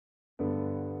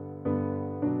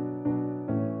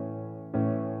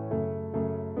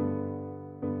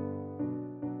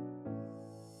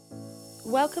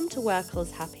Welcome to Workle's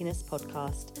Happiness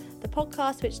Podcast, the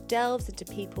podcast which delves into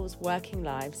people's working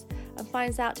lives and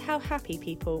finds out how happy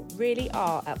people really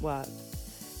are at work.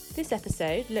 This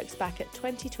episode looks back at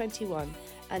 2021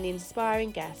 and the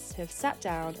inspiring guests who have sat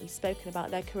down and spoken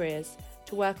about their careers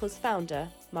to Workle's founder,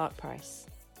 Mark Price.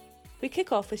 We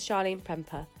kick off with Charlene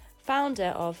Premper,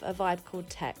 founder of A Vibe Called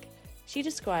Tech. She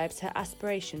describes her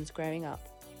aspirations growing up.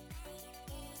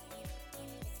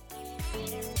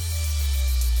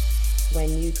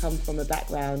 When you come from a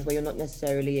background where you're not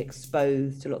necessarily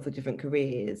exposed to lots of different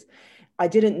careers, I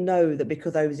didn't know that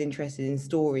because I was interested in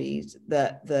stories,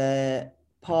 that the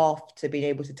path to being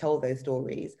able to tell those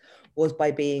stories was by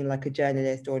being like a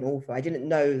journalist or an author. I didn't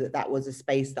know that that was a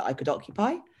space that I could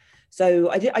occupy.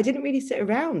 So I didn't really sit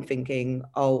around thinking,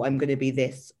 oh, I'm going to be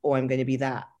this or I'm going to be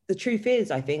that. The truth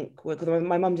is, I think, because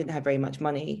my mum didn't have very much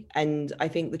money. And I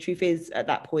think the truth is, at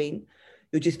that point,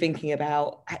 you're just thinking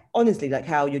about, honestly, like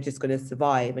how you're just going to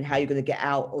survive and how you're going to get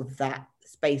out of that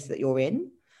space that you're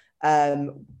in,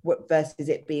 versus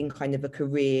it being kind of a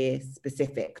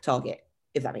career-specific target,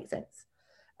 if that makes sense.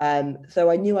 So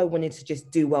I knew I wanted to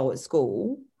just do well at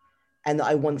school and that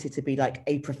I wanted to be like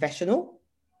a professional,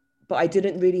 but I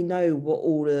didn't really know what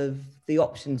all of the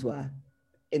options were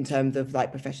in terms of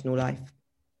like professional life.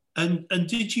 And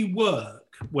did you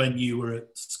work when you were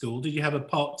at school? Did you have a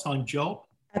part-time job?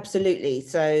 Absolutely.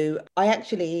 So I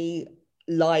actually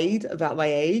lied about my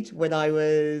age when I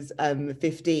was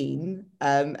 15,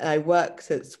 and I worked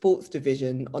at Sports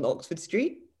Division on Oxford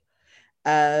Street,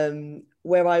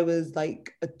 where I was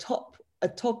like a top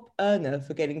earner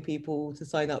for getting people to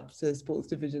sign up to Sports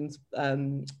Division's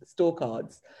store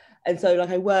cards. And so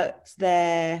like I worked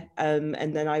there,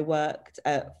 and then I worked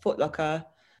at Foot Locker,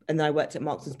 and then I worked at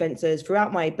Marks and Spencer's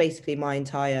throughout my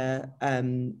entire, as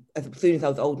soon as I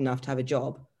was old enough to have a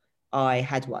job, I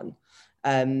had one.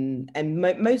 And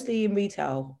mostly in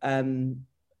retail,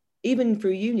 even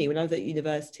through uni. When I was at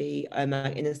university, in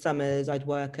the summers, I'd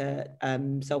work at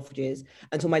Selfridges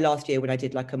until my last year when I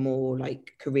did like a more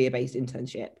like career-based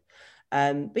internship.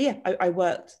 But yeah, I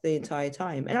worked the entire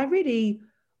time and I really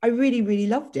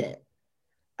loved it.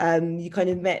 You kind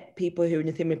of met people who are in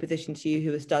a similar position to you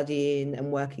who are studying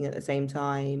and working at the same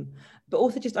time, but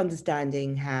also just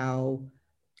understanding how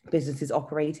businesses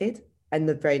operated and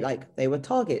they were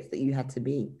targets that you had to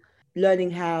meet.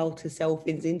 Learning how to sell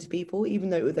things into people,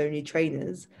 even though it was only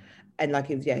trainers, and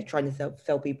like it was trying to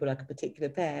sell people like a particular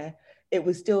pair. It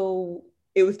was still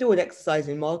an exercise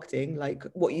in marketing, like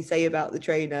what you say about the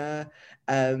trainer,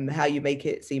 how you make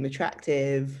it seem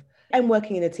attractive, and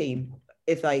working in a team.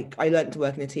 It's like I learned to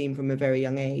work in a team from a very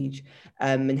young age,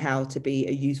 and how to be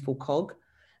a useful cog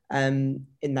in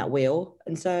that wheel.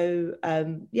 And so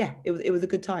it was a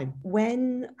good time.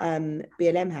 When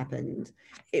BLM happened,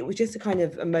 it was just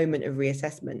a moment of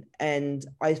reassessment. And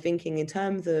I was thinking in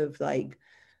terms of like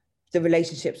the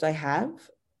relationships I have,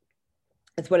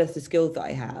 as well as the skills that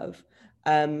I have,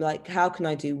 like how can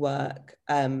I do work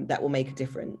that will make a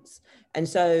difference? And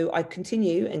so I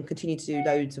continue to do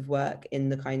loads of work in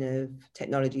the kind of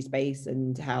technology space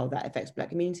and how that affects Black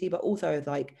community, but also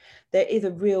like there is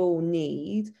a real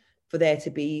need for there to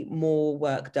be more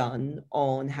work done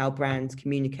on how brands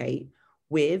communicate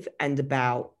with and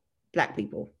about Black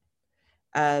people.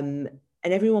 And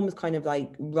everyone was kind of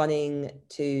like running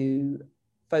to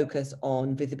focus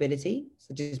on visibility.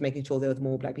 So just making sure there was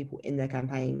more Black people in their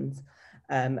campaigns,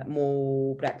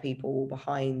 more Black people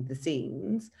behind the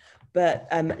scenes, but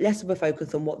less of a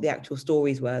focus on what the actual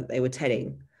stories were they were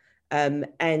telling.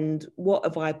 And what A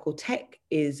Vibe Called Tech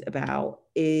is about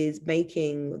is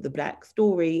making the Black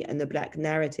story and the Black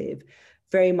narrative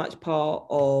very much part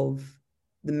of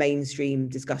the mainstream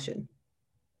discussion.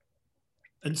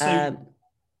 And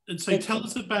so tell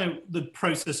us about the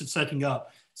process of setting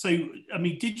up. So, I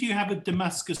mean, did you have a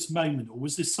Damascus moment, or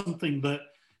was this something that,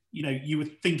 you know, you were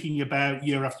thinking about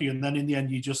year after year, and then in the end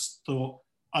you just thought,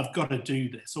 I've got to do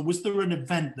this? Or was there an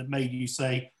event that made you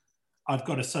say, I've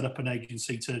got to set up an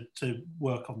agency to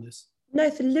work on this? No,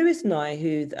 so Lewis and I,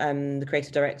 who's the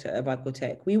creative director of Vibe Called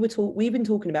Tech, we've been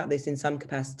talking about this in some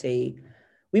capacity.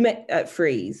 We met at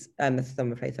Freeze, that's the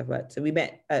summer place I've worked. So we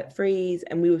met at Freeze,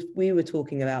 and we were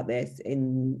talking about this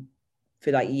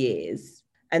for like years.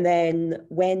 And then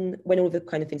when all the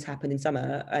kind of things happened in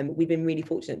summer, we've been really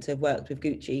fortunate to have worked with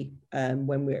Gucci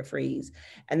when we were at Freeze,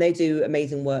 and they do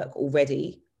amazing work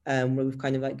already. Where we've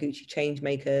kind of like Gucci change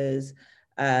makers.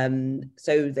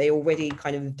 So they already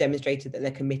kind of demonstrated that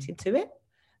they're committed to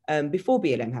it before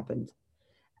BLM happened.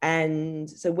 And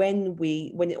so when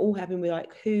it all happened, we're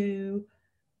like,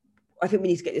 I think we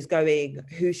need to get this going.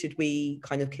 Who should we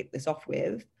kind of kick this off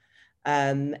with?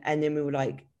 And then we were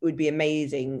like, it would be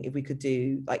amazing if we could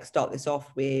do like start this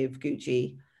off with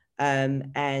Gucci.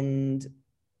 And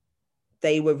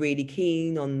they were really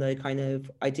keen on the kind of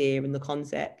idea and the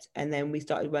concept. And then we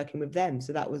started working with them.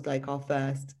 So that was like our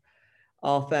first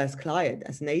client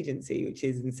as an agency, which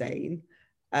is insane.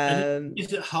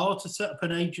 Is it hard to set up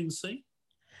an agency?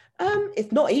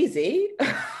 It's not easy.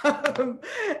 There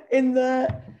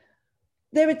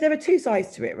are two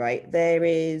sides to it, right? There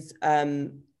is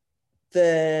the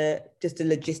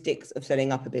logistics of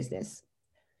setting up a business.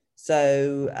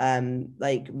 So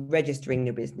like registering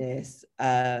your business,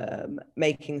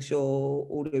 making sure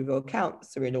all of your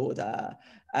accounts are in order,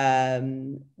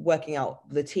 working out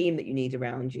the team that you need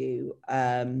around you,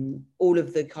 all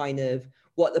of the kind of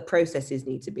what the processes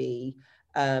need to be,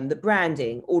 the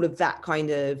branding, all of that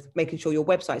kind of making sure your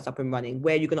website's up and running,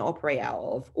 where you're going to operate out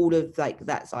of, all of like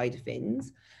that side of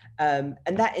things. And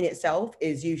that in itself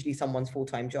is usually someone's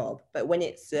full-time job. But when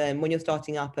it's when you're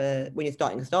starting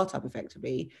a startup,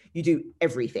 effectively, you do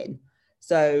everything.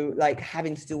 So like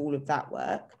having to do all of that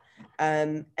work.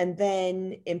 And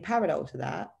then in parallel to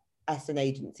that, as an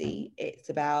agency, it's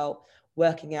about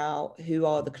working out who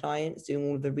are the clients, doing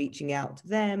all of the reaching out to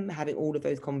them, having all of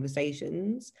those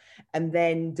conversations, and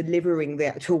then delivering the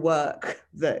actual work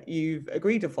that you've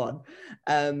agreed upon.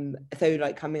 So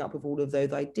like coming up with all of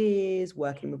those ideas,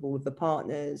 working with all of the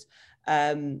partners.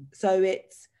 So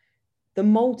it's the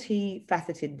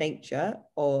multifaceted nature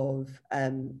of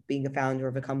being a founder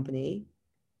of a company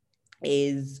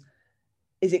is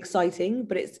exciting,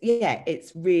 but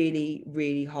it's really,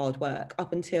 really hard work.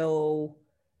 Up until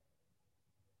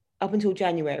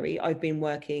January, I've been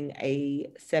working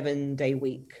a 7-day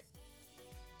week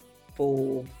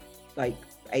for like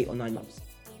 8 or 9 months.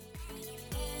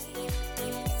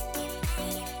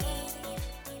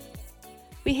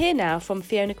 We hear now from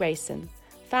Fiona Grayson,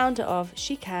 founder of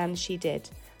She Can, She Did,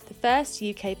 the first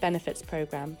UK benefits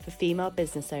programme for female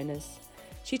business owners.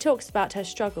 She talks about her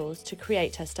struggles to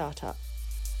create her startup.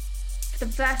 The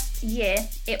first year,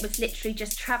 it was literally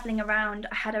just travelling around.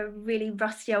 I had a really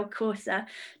rusty old Corsa,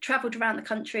 travelled around the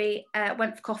country,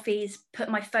 went for coffees, put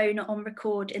my phone on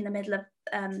record in the middle of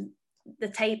the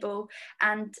table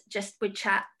and just would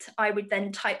chat. I would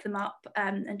then type them up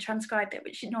and transcribe it,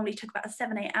 which normally took about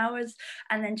 7-8 hours,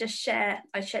 and then just share.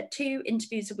 I shared 2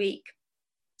 interviews a week,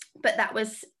 but that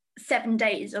was 7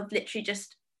 days of literally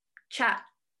just chat,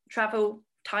 travel,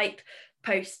 type,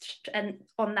 post, and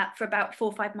on that for about 4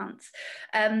 or 5 months,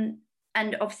 and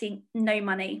obviously no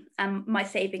money. My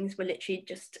savings were literally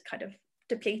just kind of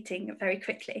depleting very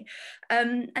quickly,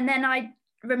 and then I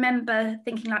remember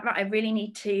thinking like, right, I really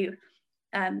need to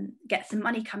get some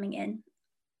money coming in.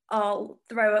 I'll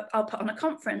put on a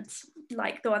conference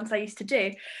like the ones I used to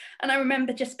do. And I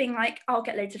remember just being like, I'll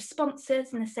get loads of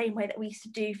sponsors in the same way that we used to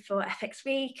do for FX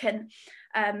Week, and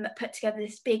put together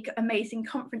this big, amazing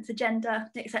conference agenda,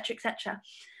 etc., etc.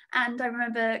 And I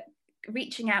remember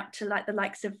reaching out to like the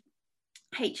likes of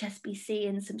HSBC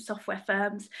and some software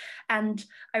firms. And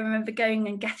I remember going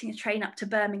and getting a train up to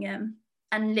Birmingham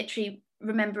and literally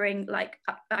remembering, like,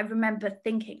 I remember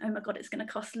thinking, oh my God, it's going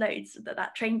to cost loads,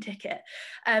 that train ticket,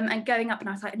 and going up, and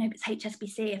I was like, no, it's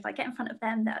HSBC. If I get in front of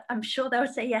them, that I'm sure they'll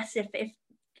say yes if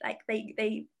like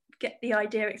they get the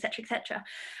idea, etc., etc.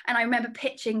 And I remember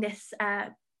pitching this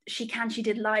She Can, She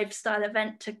Did live style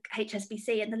event to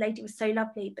HSBC, and the lady was so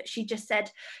lovely, but she just said,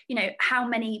 you know, how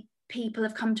many people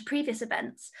have come to previous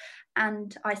events?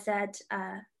 And I said,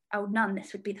 oh, none,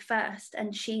 this would be the first.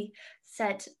 And she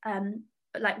said,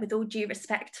 like, with all due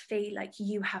respect, Fee, like,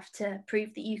 you have to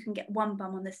prove that you can get one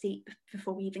bum on the seat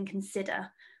before we even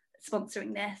consider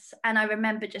sponsoring this. And I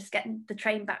remember just getting the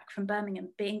train back from Birmingham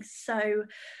being so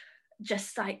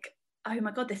just like, oh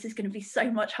my God, this is going to be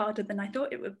so much harder than I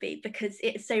thought it would be, because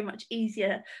it's so much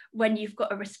easier when you've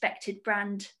got a respected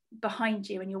brand behind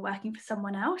you and you're working for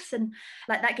someone else. And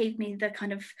like, that gave me the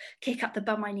kind of kick up the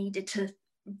bum I needed to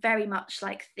very much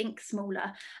like think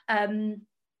smaller.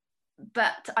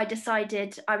 But I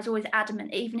decided, I was always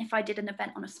adamant, even if I did an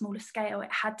event on a smaller scale,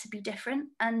 it had to be different.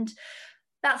 And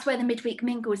that's where the midweek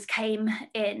mingles came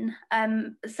in.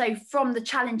 So from the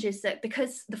challenges, that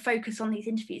because the focus on these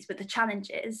interviews were the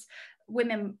challenges,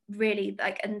 women really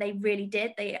like, and they really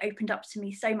did, they opened up to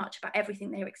me so much about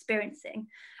everything they were experiencing.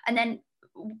 And then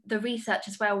the research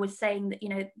as well was saying that, you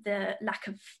know, the lack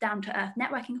of down-to-earth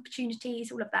networking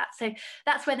opportunities, all of that. So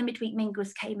that's where the midweek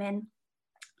mingles came in.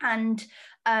 And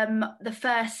the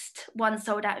first one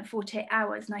sold out in 48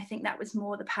 hours. And I think that was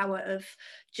more the power of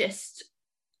just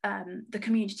the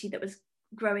community that was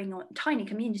growing, on tiny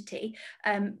community,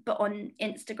 but on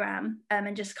Instagram,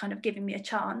 and just kind of giving me a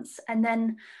chance. And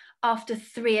then after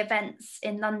 3 events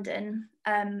in London,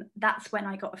 that's when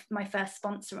I got my first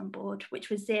sponsor on board, which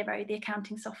was Xero, the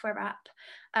accounting software app.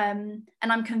 And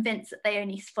I'm convinced that they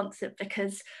only sponsored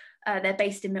because they're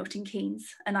based in Milton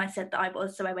Keynes, and I said that I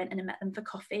was, so I went in and met them for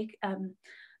coffee.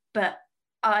 But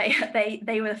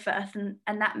they were the first, and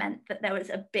that meant that there was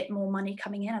a bit more money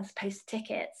coming in as opposed to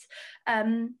tickets.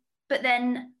 But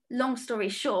then, long story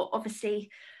short,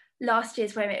 obviously last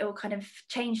year's where it all kind of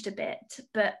changed a bit,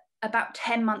 but about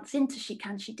 10 months into She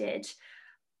Can, She Did,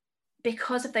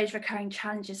 because of those recurring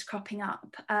challenges cropping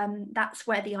up, that's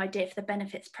where the idea for the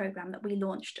benefits programme that we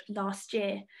launched last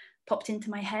year popped into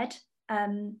my head.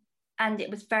 And it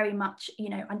was very much, you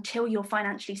know, until you're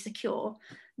financially secure,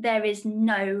 there are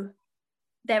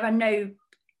no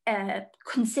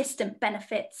consistent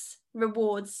benefits,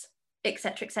 rewards,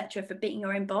 etc., for being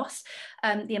your own boss.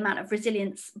 The amount of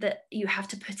resilience that you have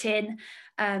to put in,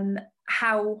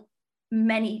 how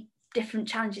many different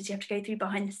challenges you have to go through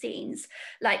behind the scenes.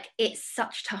 Like, it's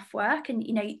such tough work, and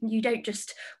you know, you don't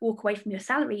just walk away from your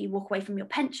salary, you walk away from your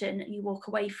pension, you walk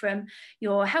away from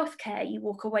your healthcare, you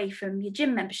walk away from your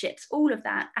gym memberships, all of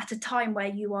that at a time where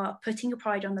you are putting your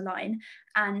pride on the line,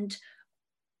 and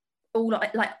all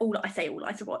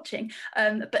eyes are watching,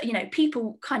 but you know,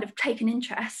 people kind of take an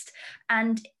interest,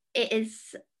 and it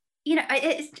is, you know,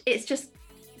 it's just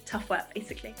tough work,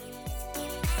 basically.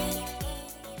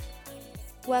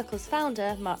 Workl's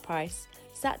founder, Mark Price,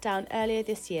 sat down earlier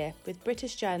this year with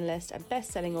British journalist and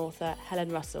best-selling author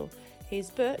Helen Russell, whose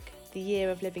book, The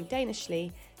Year of Living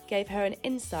Danishly, gave her an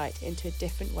insight into a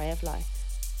different way of life.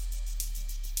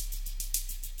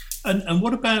 And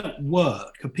what about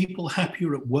work? Are people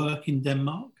happier at work in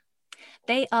Denmark?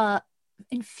 They are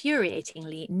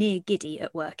infuriatingly near giddy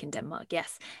at work in Denmark.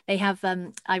 Yes, they have.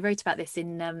 I wrote about this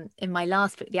in my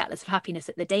last book, The Atlas of Happiness,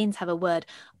 that the Danes have a word,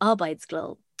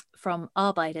 arbejdsglæde, from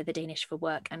arbejde, the Danish for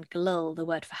work, and glæde, the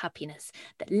word for happiness,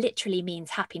 that literally means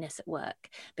happiness at work,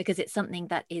 because it's something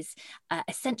that is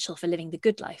essential for living the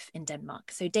good life in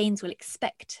Denmark. So Danes will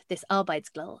expect this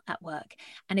arbejdsglæde at work,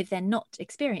 and if they're not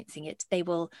experiencing it, they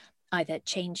will either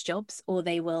change jobs, or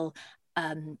they will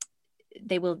make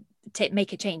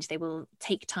a change. They will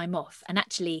take time off. And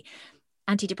actually,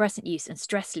 antidepressant use and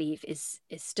stress leave is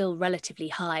still relatively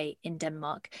high in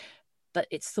Denmark. But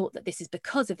it's thought that this is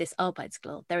because of this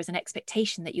arbejdsglæde. There is an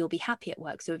expectation that you'll be happy at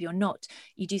work. So if you're not,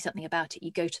 you do something about it.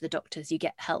 You go to the doctors, you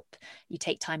get help, you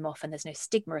take time off, and there's no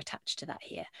stigma attached to that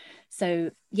here.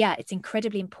 So yeah, it's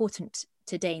incredibly important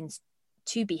to Danes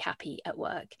to be happy at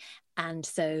work. And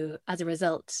so as a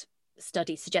result,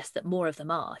 studies suggest that more of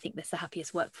them are. I think that's the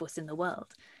happiest workforce in the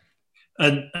world.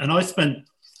 And I spent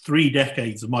 3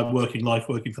 decades of my working life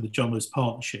working for the John Lewis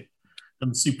Partnership.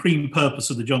 And the supreme purpose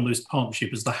of the John Lewis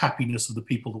Partnership is the happiness of the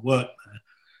people that work there.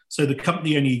 So the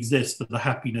company only exists for the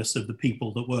happiness of the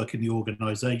people that work in the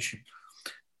organisation.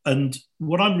 And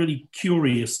what I'm really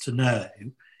curious to know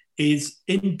is,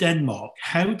 in Denmark,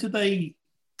 how do they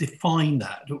define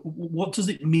that? What does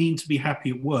it mean to be happy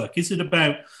at work? Is it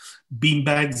about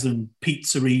beanbags and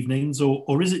pizza evenings,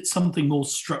 or is it something more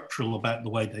structural about the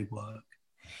way they work?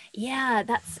 Yeah,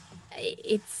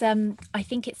 it's I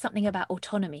think it's something about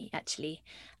autonomy, actually.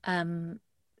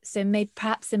 So maybe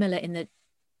perhaps similar in the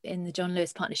John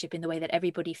Lewis Partnership, in the way that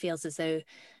everybody feels as though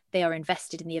they are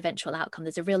invested in the eventual outcome.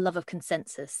 There's a real love of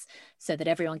consensus so that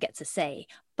everyone gets a say.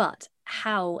 But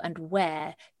how and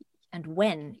where and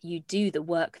when you do the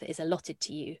work that is allotted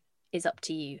to you is up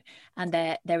to you. And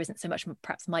there isn't so much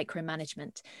perhaps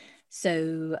micromanagement.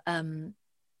 So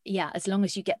yeah, as long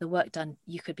as you get the work done,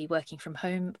 you could be working from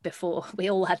home. Before, we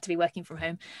all had to be working from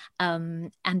home.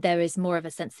 And there is more of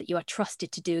a sense that you are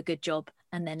trusted to do a good job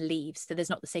and then leave. So there's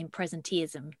not the same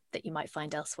presenteeism that you might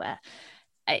find elsewhere.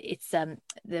 There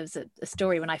was a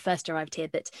story when I first arrived here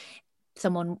that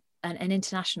someone, an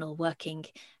international working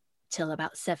till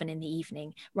about 7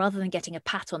 p.m, rather than getting a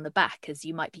pat on the back, as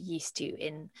you might be used to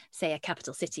in, say, a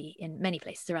capital city in many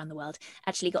places around the world,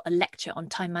 actually got a lecture on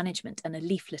time management and a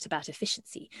leaflet about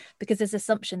efficiency, because there's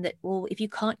assumption that, well, if you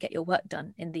can't get your work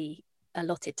done in the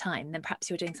allotted time, then perhaps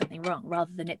you're doing something wrong,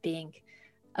 rather than it being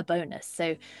a bonus.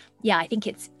 So yeah, I think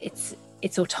it's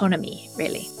autonomy,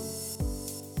 really.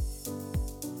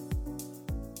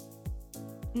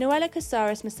 Noella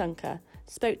Casares Masunka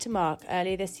spoke to Mark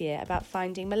earlier this year about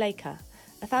finding Maleka,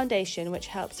 a foundation which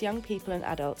helps young people and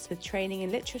adults with training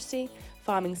in literacy,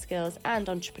 farming skills and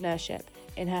entrepreneurship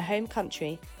in her home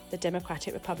country, the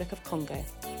Democratic Republic of Congo.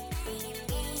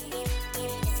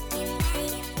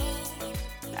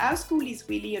 Our school is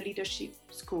really a leadership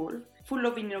school, full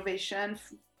of innovation.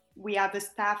 We have a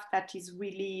staff that is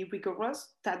really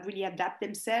rigorous, that really adapt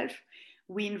themselves.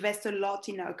 We invest a lot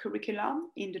in our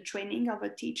curriculum, in the training of our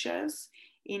teachers,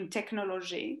 in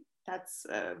technology. That's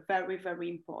very, very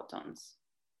important.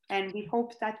 And we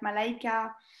hope that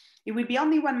Malaika, it will be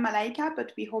only one Malaika,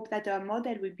 but we hope that our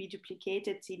model will be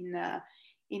duplicated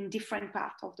in different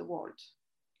parts of the world.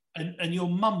 And your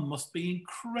mum must be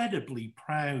incredibly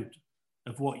proud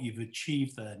of what you've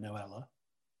achieved there, Noella.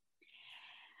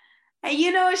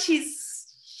 You know,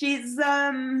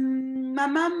 my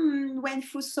mum went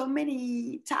through so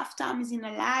many tough times in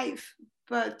her life,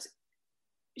 but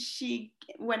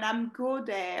when I go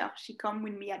there, she come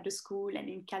with me at the school and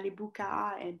in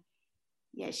Kalibuka, and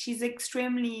yeah, she's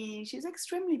extremely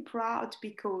proud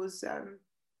because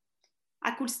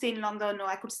I could stay in London or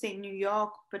I could stay in New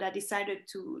York, but I decided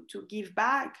to give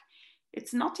back.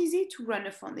 It's not easy to run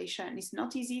a foundation. It's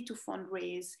not easy to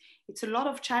fundraise. It's a lot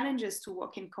of challenges to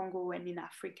work in Congo and in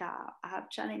Africa. I have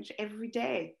challenge every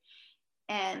day.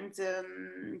 And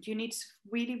you need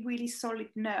really, really solid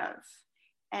nerve.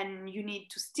 And you need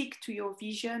to stick to your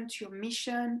vision, to your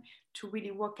mission, to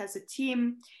really work as a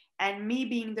team. And me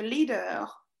being the leader,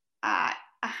 I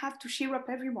have to cheer up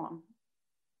everyone.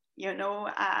 You know,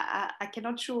 I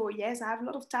cannot show, yes, I have a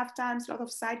lot of tough times, a lot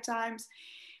of sad times.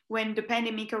 When the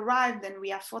pandemic arrived and we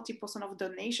have 40% of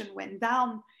donation went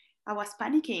down, I was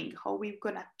panicking. How are we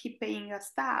gonna keep paying our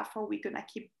staff? How are we gonna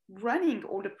keep running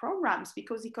all the programs?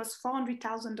 Because it costs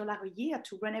 $400,000 a year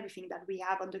to run everything that we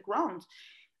have on the ground.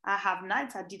 I have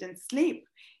nights I didn't sleep,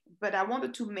 but I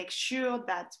wanted to make sure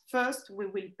that first we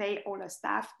will pay all our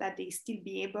staff, that they still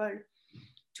be able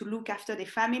to look after their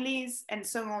families. And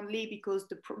secondly, because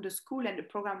the school and the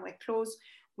program were closed,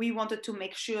 we wanted to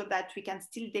make sure that we can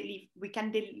still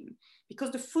deliver,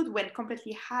 because the food went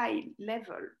completely high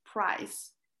level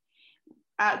price.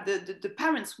 The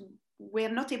parents were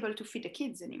not able to feed the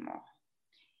kids anymore.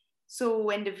 So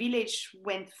when the village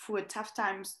went through a tough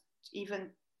times,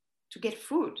 even to get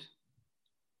food.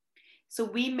 So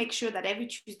we make sure that every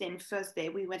Tuesday and Thursday,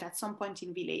 we went at some point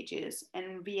in villages,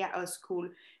 and via our school,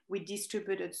 we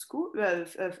distributed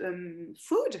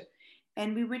food,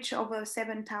 and we reached over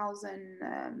 7,000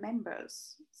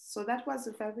 members. So that was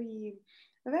a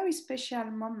very special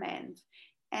moment.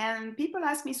 And people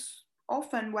ask me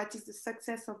often, what is the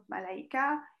success of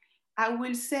Malaika? I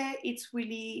will say it's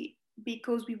really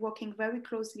because we're working very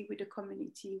closely with the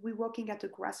community. We're working at a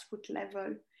grassroots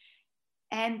level.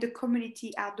 And the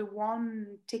community are the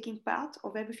one taking part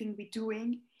of everything we're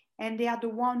doing, and they are the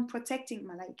one protecting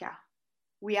Malaika.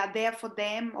 We are there for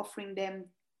them, offering them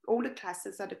all the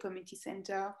classes at the community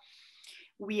center.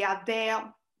 We are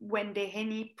there when there are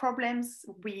any problems.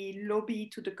 We lobby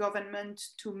to the government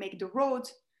to make the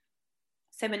road.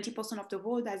 70% of the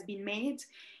road has been made.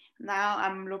 Now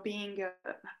I'm lobbying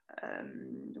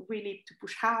really to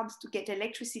push hard to get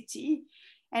electricity.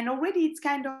 And already it's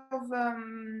kind of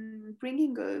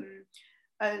bringing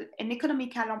an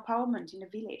economical empowerment in the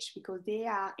village, because they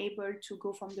are able to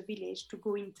go from the village to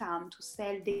go in town to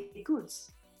sell their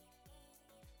goods.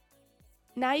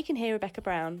 Now you can hear Rebecca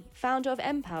Brown, founder of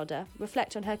mPowder,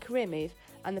 reflect on her career move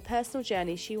and the personal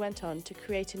journey she went on to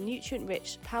create a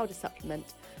nutrient-rich powder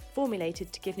supplement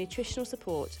formulated to give nutritional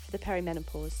support for the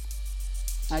perimenopause.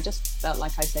 I just felt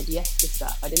like I said yes to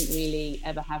stuff. I didn't really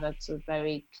ever have a sort of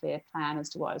very clear plan as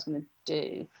to what I was going to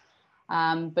do.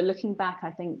 But looking back,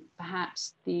 I think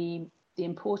perhaps the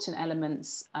important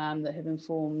elements that have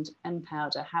informed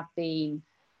mPowder have been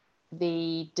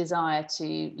the desire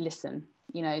to listen.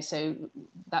 You know, so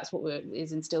that's what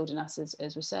is instilled in us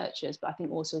as researchers, but I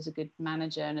think also as a good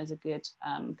manager and as a good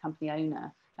company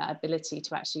owner, that ability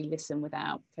to actually listen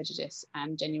without prejudice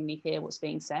and genuinely hear what's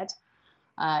being said.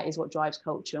 Is what drives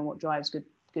culture and what drives good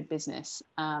business.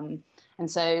 And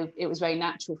so it was very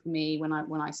natural for me when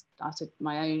I started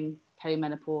my own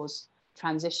perimenopause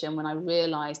transition, when I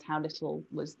realised how little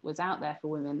was out there for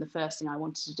women. The first thing I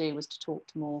wanted to do was to talk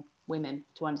to more women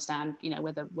to understand, you know,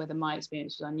 whether my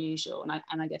experience was unusual.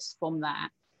 And I guess from that,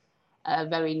 a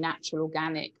very natural,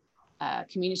 organic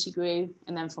community grew,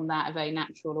 and then from that, a very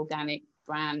natural, organic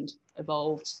brand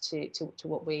evolved to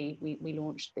what we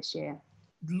launched this year.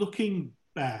 Looking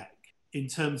back in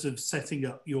terms of setting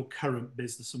up your current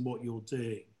business and what you're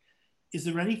doing, is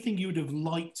there anything you would have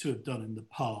liked to have done in the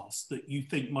past that you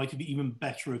think might have even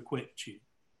better equipped you?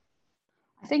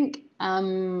 I think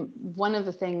one of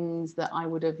the things that I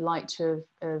would have liked to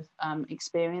have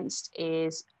experienced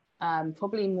is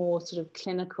probably more sort of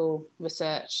clinical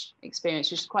research experience,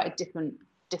 which is quite a different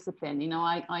discipline. You know,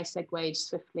 I segued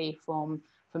swiftly from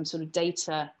sort of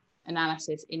data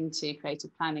analysis into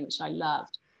creative planning, which I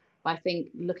loved. But I think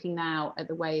looking now at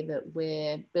the way that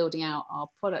we're building out our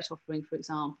product offering, for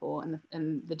example,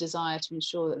 and the desire to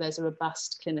ensure that there's a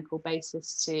robust clinical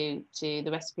basis to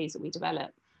the recipes that we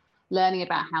develop, learning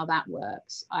about how that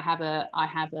works. I have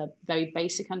a very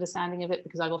basic understanding of it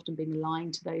because I've often been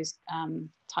aligned to those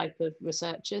type of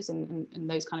researchers and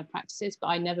those kind of practices, but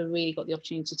I never really got the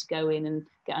opportunity to go in and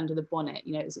get under the bonnet.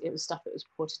 You know, it was stuff that was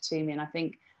reported to me, and I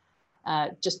think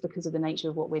just because of the nature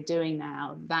of what we're doing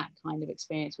now, that kind of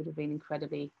experience would have been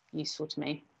incredibly useful to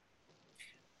me.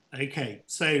 Okay,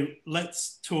 so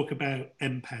let's talk about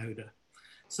Empowder.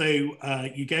 So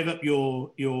you gave up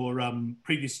your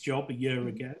previous job a year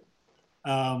ago.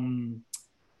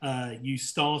 You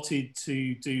started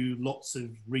to do lots of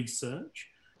research,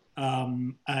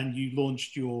 and you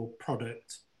launched your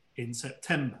product in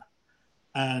September.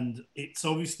 And it's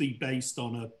obviously based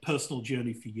on a personal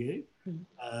journey for you.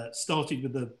 Started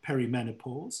with the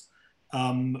perimenopause.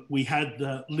 We had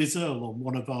Liz Earle on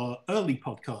one of our early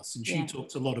podcasts, and she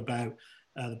talked a lot about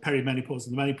the perimenopause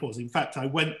and the menopause. In fact, I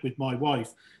went with my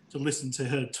wife to listen to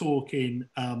her talk in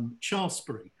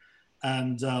Shaftesbury,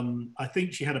 and I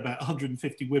think she had about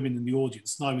 150 women in the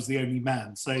audience, and I was the only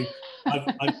man. So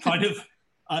I've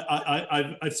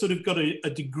sort of got a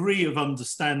degree of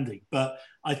understanding, but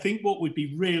I think what would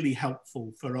be really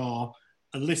helpful for our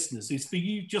listeners is for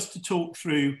you just to talk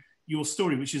through your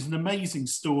story, which is an amazing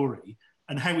story,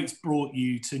 and how it's brought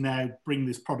you to now bring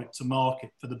this product to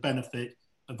market for the benefit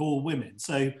of all women.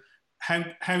 So how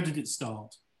did it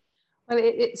start? Well,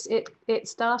 it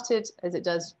started, as it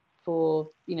does for,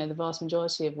 you know, the vast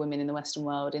majority of women in the Western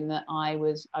world, in that I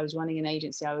was running an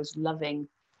agency. I was loving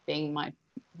being my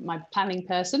planning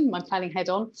person, my planning head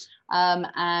on,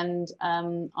 and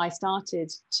I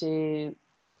started to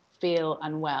feel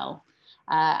unwell,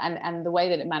 and the way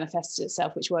that it manifested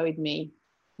itself, which worried me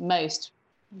most,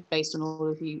 based on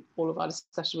all of our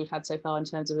discussion we've had so far in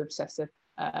terms of obsessive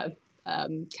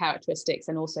characteristics,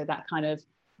 and also that kind of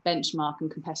benchmark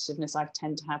and competitiveness I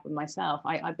tend to have with myself.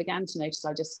 I began to notice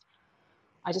I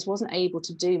just wasn't able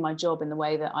to do my job in the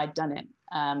way that I'd done it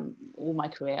all my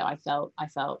career. I felt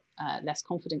less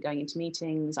confident going into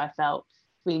meetings. I felt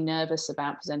really nervous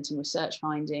about presenting research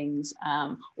findings.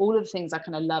 All of the things I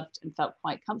kind of loved and felt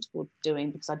quite comfortable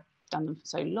doing because I'd done them for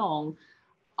so long,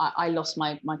 I lost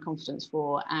my confidence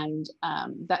for. And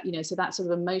that, you know, so that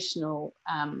sort of emotional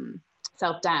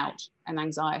self-doubt and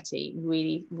anxiety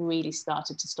really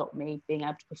started to stop me being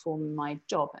able to perform my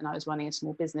job. And I was running a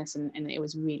small business, and it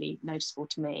was really noticeable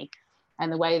to me.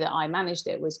 And the way that I managed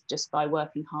it was just by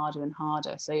working harder and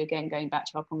harder. So again, going back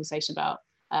to our conversation about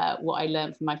what I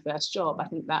learned from my first job, I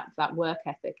think that work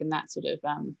ethic and that sort of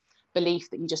belief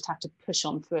that you just have to push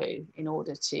on through in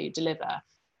order to deliver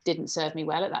didn't serve me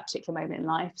well at that particular moment in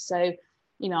life. So,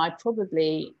 you know, I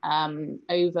probably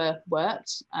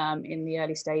overworked in the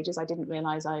early stages. I didn't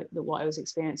realize that what I was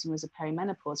experiencing was a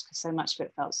perimenopause, because so much of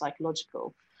it felt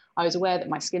psychological. I was aware that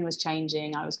my skin was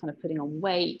changing. I was kind of putting on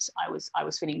weight. I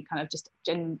was feeling kind of just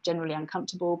generally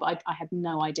uncomfortable, but I had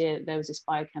no idea that there was this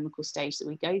biochemical stage that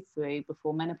we go through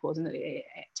before menopause, and that it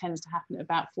tends to happen at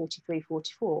about 43,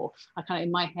 44. I kind of,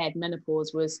 in my head,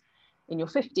 menopause was in your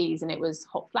 50s, and it was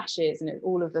hot flashes, and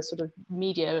all of the sort of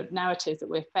media narratives that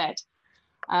we're fed.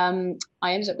 I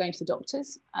ended up going to the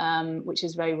doctors, which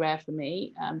is very rare for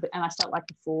me, and I felt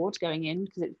like a fraud going in,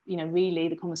 because really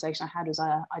the conversation I had was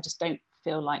I just don't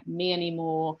feel like me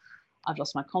anymore. I've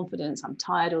lost my confidence. I'm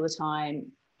tired all the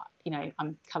time. You know,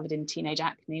 I'm covered in teenage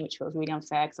acne, which feels really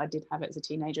unfair because I did have it as a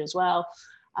teenager as well.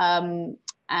 And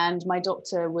my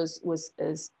doctor was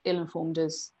as ill-informed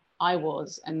as I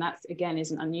was, and that again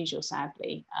isn't unusual,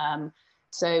 sadly.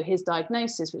 So his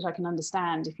diagnosis, which I can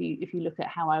understand if you look at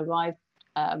how I arrived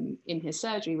in his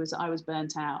surgery, was I was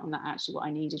burnt out, and that actually what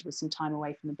I needed was some time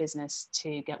away from the business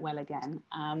to get well again.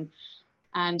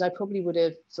 And I probably would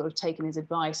have sort of taken his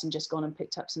advice and just gone and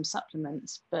picked up some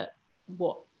supplements. But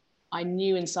what I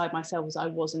knew inside myself was I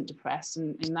wasn't depressed,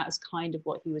 and that's kind of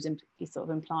what he was sort of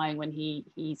implying when he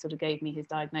sort of gave me his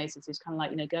diagnosis. It was kind of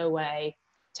like, go away,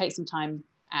 take some time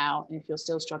out, and if you're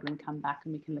still struggling, come back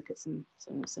and we can look at some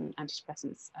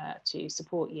antidepressants to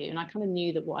support you. And I kind of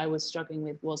knew that what I was struggling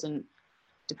with wasn't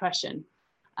depression.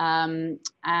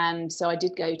 And so I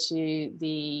did go to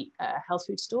the health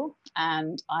food store,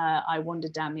 and I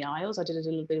wandered down the aisles. I did a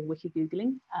little bit of wiki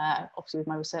Googling, obviously with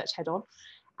my research head on,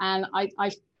 and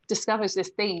I discovered this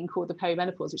thing called the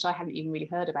perimenopause, which I hadn't even really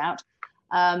heard about.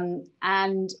 And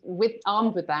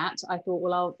armed with that, I thought,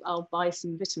 well, I'll buy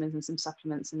some vitamins and some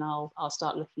supplements, and I'll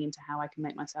start looking into how I can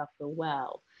make myself feel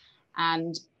well.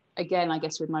 And again, I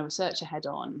guess with my researcher head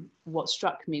on, what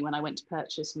struck me when I went to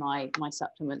purchase my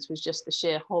supplements was just the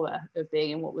sheer horror of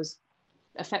being in what was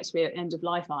effectively an end of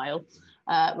life aisle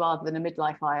rather than a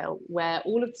midlife aisle, where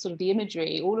all of sort of the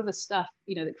imagery, all of the stuff,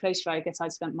 you know, that closely, I guess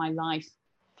I'd spent my life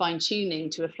fine tuning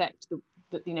to reflect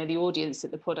the audience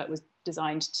that the product was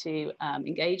designed to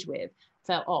engage with,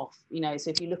 fell off. You know, so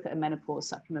if you look at a menopause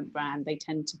supplement brand, they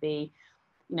tend to be,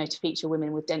 you know, to feature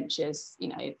women with dentures, you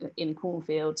know, in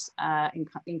cornfields,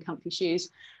 in comfy shoes.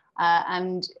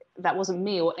 And that wasn't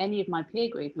me or any of my peer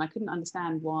group. And I couldn't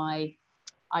understand why.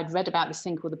 I'd read about this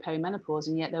thing called the perimenopause,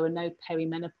 and yet there were no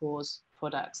perimenopause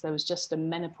products. There was just a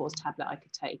menopause tablet I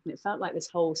could take. And it felt like this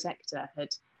whole sector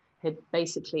had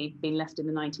basically been left in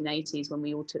the 1980s when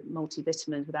we all took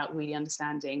multivitamins without really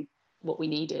understanding what we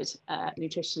needed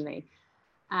nutritionally.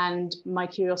 And my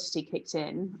curiosity kicked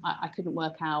in. I couldn't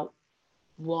work out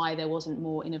why there wasn't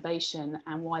more innovation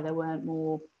and why there weren't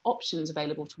more options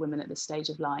available to women at this stage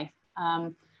of life.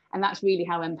 And that's really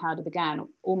how Empowder began,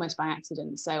 almost by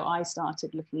accident. So I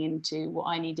started looking into what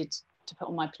I needed to put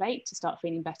on my plate to start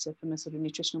feeling better from a sort of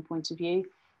nutritional point of view.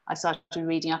 I started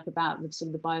reading up about the sort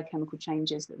of the biochemical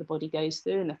changes that the body goes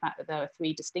through, and the fact that there are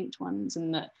 3 distinct ones,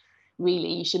 and that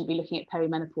really you shouldn't be looking at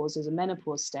perimenopause as a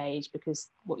menopause stage, because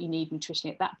what you need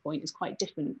nutritionally at that point is quite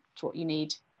different to what you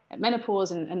need at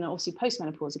menopause, and obviously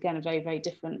postmenopause, again, a very, very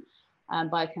different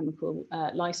biochemical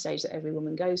life stage that every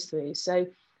woman goes through. So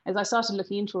as I started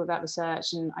looking into all of that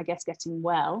research and I guess getting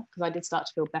well, because I did start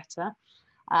to feel better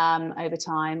over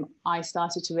time, I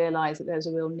started to realise that there's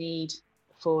a real need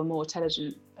for a more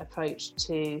intelligent approach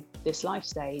to this life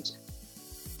stage.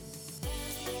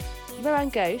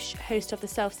 Rohan Ghosh, host of the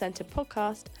Self-Centred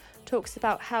podcast, talks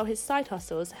about how his side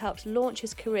hustles helped launch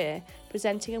his career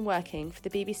presenting and working for the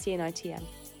BBC and ITN.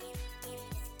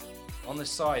 On the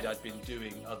side, I'd been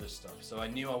doing other stuff, so I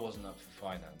knew I wasn't up for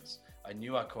finance. I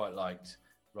knew I quite liked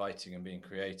writing and being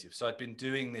creative. So I'd been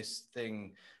doing this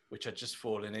thing which I'd just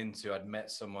fallen into. I'd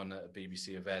met someone at a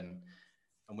BBC event,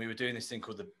 and we were doing this thing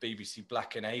called the BBC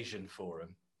Black and Asian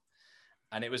Forum.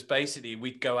 And it was basically,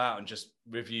 we'd go out and just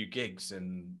review gigs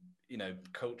and, you know,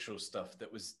 cultural stuff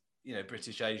that was, you know,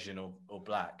 British, Asian or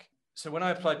black. So when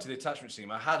I applied to the attachment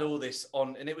scheme, I had all this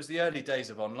on, and it was the early days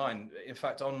of online. In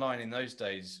fact, online in those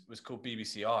days was called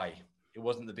BBC I. It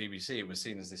wasn't the BBC. It was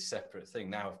seen as this separate thing.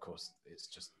 Now, of course, it's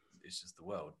just the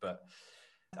world. But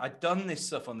I'd done this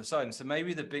stuff on the side. And so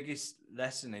maybe the biggest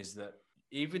lesson is that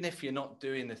even if you're not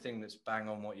doing the thing that's bang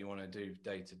on what you want to do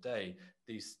day to day,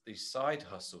 these side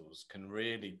hustles can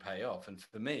really pay off. And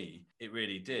for me, it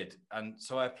really did. And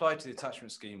so I applied to the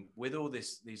attachment scheme with all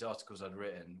these articles I'd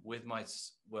written, with my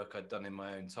work I'd done in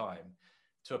my own time,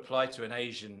 to apply to an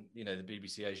Asian, you know, the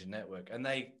BBC Asian network. And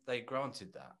they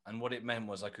granted that. And what it meant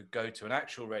was I could go to an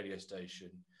actual radio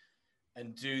station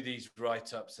and do these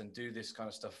write-ups and do this kind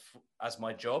of stuff as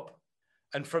my job.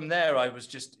 And from there, I was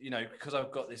just, you know, because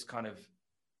I've got this kind of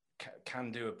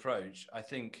can-do approach, I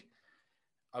think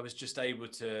I was just able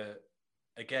to,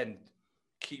 again,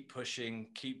 keep pushing,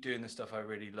 keep doing the stuff I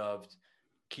really loved,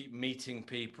 keep meeting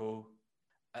people.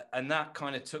 And that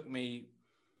kind of took me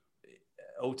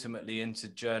ultimately into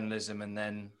journalism and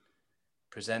then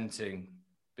presenting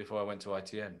before I went to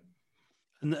ITN.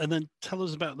 And then tell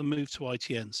us about the move to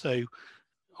ITN. So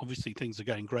obviously things are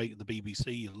going great at the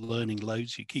BBC, you're learning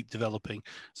loads, you keep developing.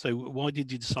 So why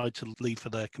did you decide to leave for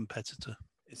their competitor?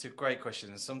 It's a great question.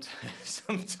 And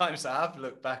sometimes I have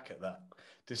looked back at that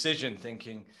decision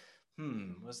thinking,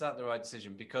 was that the right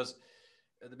decision? Because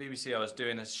at the BBC, I was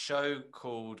doing a show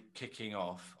called Kicking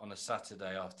Off on a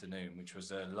Saturday afternoon, which was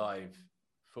a live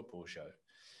football show.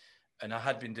 And I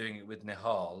had been doing it with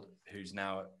Nihal, who's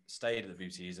now stayed at the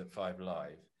BBC, he's at 5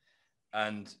 Live.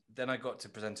 And then I got to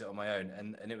present it on my own,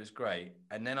 and it was great.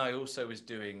 And then I also was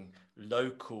doing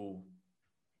local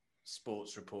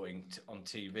sports reporting on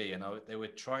TV, and they were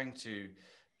trying to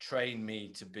train me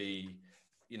to be,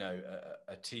 you know,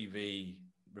 a TV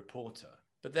reporter.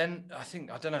 But then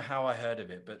I don't know how I heard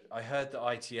of it, but I heard that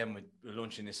ITN were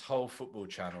launching this whole football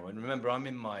channel. And remember, I'm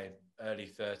in my early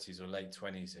 30s or late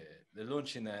 20s here. They're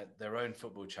launching their own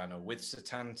football channel with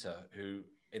Setanta, who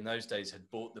in those days had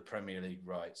bought the Premier League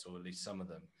rights, or at least some of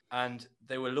them. And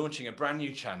they were launching a brand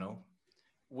new channel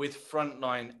with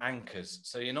frontline anchors.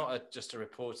 So you're not just a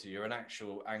reporter, you're an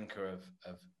actual anchor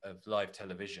of live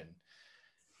television.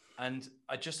 And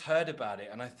I just heard about it.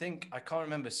 And I can't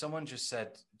remember, someone just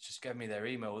said, just gave me their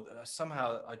email.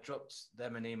 Somehow I dropped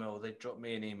them an email, they dropped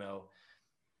me an email.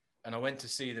 And I went to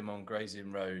see them on Gray's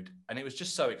Inn Road. And it was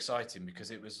just so exciting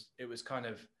because it was kind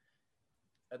of,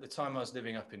 at the time I was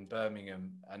living up in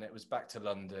Birmingham, and it was back to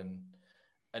London.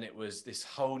 And it was this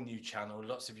whole new channel,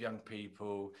 lots of young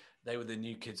people. They were the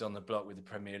new kids on the block with the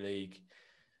Premier League.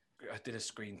 I did a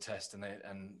screen test and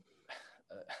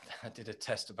I did a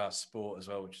test about sport as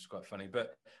well, which is quite funny.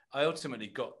 But I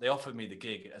ultimately they offered me the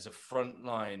gig as a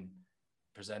frontline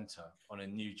presenter on a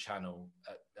new channel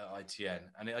at ITN.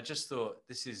 And I just thought,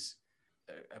 this is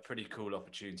a pretty cool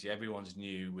opportunity. Everyone's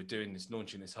new. We're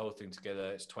launching this whole thing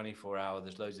together. It's 24 hours.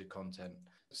 There's loads of content.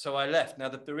 So I left. Now,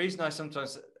 the reason I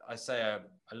sometimes say I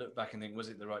look back and think, was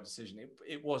it the right decision?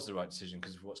 It was the right decision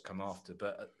because of what's come after.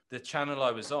 But the channel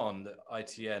I was on, that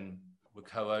ITN were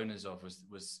co-owners of,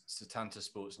 was Setanta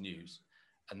Sports News.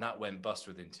 And that went bust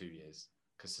within 2 years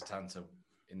because Setanta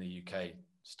in the UK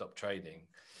stopped trading.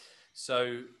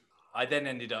 So I then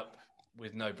ended up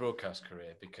with no broadcast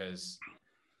career because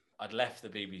I'd left the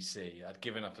BBC, I'd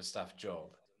given up a staff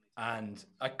job, and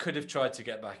I could have tried to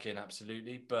get back in,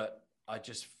 absolutely, but I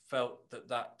just felt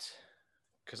that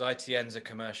because ITN's a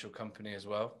commercial company as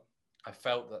well, I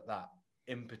felt that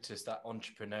impetus, that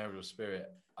entrepreneurial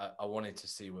spirit, I wanted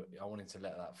to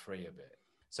let that free a bit.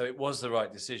 So it was the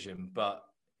right decision, but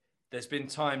there's been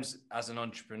times as an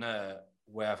entrepreneur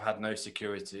where I've had no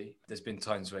security. There's been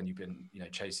times when you've been,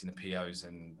 chasing the POs,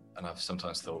 and I've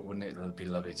sometimes thought, wouldn't it be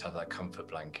lovely to have that comfort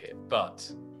blanket?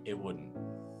 But it wouldn't.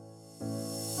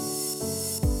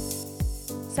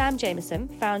 Sam Jameson,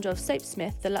 founder of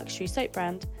Soapsmith, the luxury soap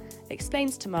brand,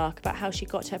 explains to Mark about how she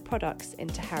got her products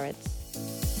into Harrods.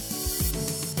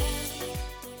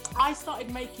 I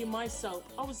started making my soap.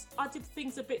 I did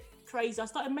things a bit crazy. I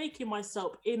started making my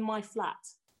soap in my flat.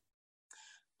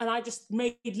 And I just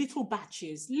made little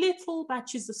batches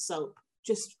of soap,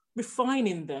 just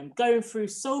refining them, going through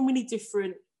so many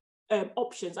different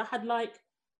options. I had like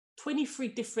 23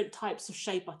 different types of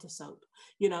shea butter soap,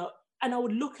 and I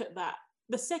would look at that.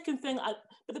 The second thing,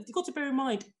 but you've got to bear in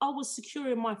mind, I was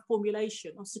securing my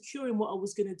formulation. I was securing what I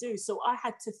was going to do. So I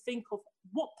had to think of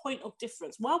what point of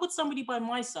difference. Why would somebody buy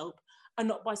my soap and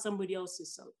not buy somebody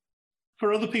else's soap?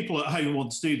 For other people at home who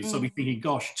want to do this, I'll be thinking,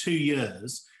 gosh, 2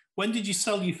 years. When did you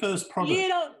sell your first product?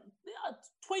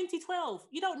 2012.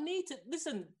 You don't need to,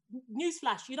 listen,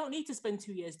 newsflash, you don't need to spend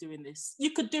 2 years doing this.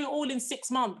 You could do it all in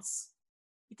 6 months.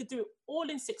 You could do it all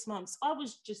in 6 months. I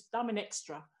was just, I'm an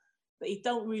extra that you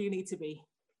don't really need to be.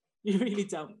 You really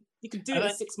don't. You can do it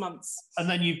in 6 months. And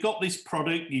then you've got this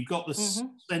product, you've got the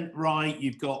scent right,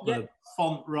 you've got the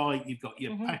font right, you've got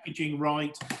your packaging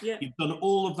right. Yep. You've done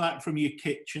all of that from your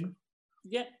kitchen.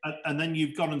 Yeah. And then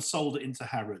you've gone and sold it into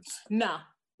Harrods. No.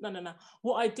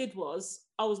 What I did was,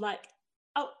 I was like,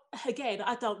 again,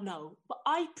 I don't know, but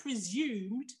I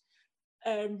presumed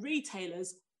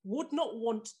retailers would not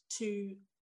want to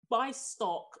buy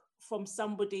stock from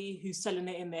somebody who's selling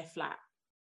it in their flat,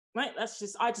 right?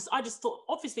 I just thought,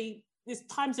 obviously, these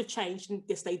times have changed, and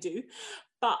yes, they do,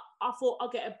 but I thought I'll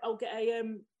get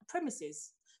a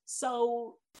premises.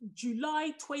 So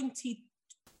July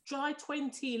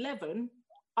 2011,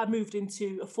 I moved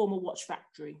into a former watch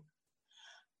factory.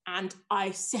 And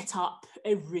I set up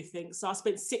everything. So I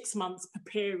spent 6 months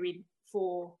preparing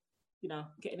for,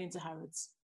 getting into Harrods,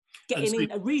 getting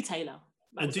in a retailer.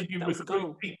 And did you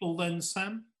recruit people then,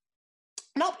 Sam?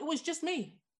 No, it was just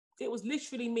me. It was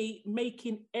literally me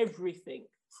making everything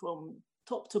from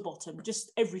top to bottom,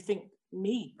 just everything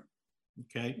me.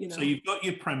 Okay. So you've got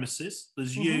your premises.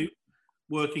 There's you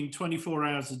working 24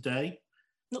 hours a day.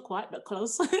 Not quite, but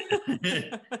close. So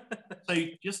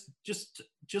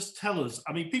just tell us.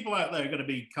 I mean, people out there are going to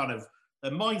be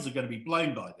their minds are going to be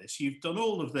blown by this. You've done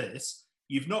all of this.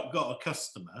 You've not got a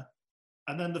customer,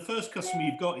 and then the first customer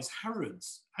you've got is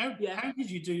Harrods. How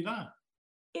did you do that?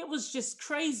 It was just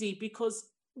crazy because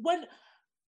when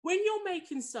you're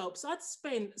making soaps, I'd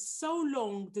spent so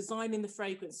long designing the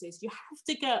fragrances. You have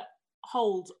to get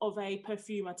hold of a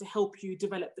perfumer to help you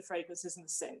develop the fragrances and the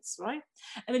scents, right?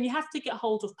 And then you have to get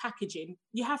hold of packaging.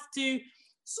 You have to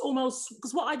almost,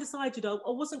 because what I decided, I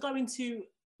wasn't going to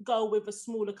go with a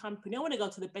smaller company. I want to go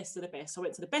to the best of the best. I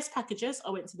went to the best packagers,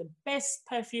 I went to the best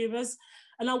perfumers,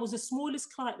 and I was the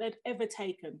smallest client they'd ever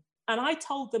taken. And I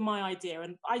told them my idea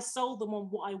and I sold them on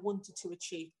what I wanted to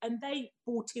achieve. And they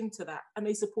bought into that and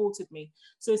they supported me.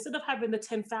 So instead of having the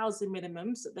 10,000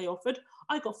 minimums that they offered,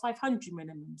 I got 500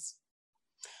 minimums.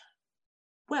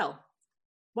 Well,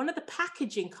 one of the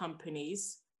packaging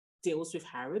companies deals with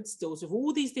Harrods, deals with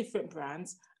all these different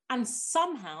brands, and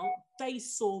somehow they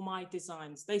saw my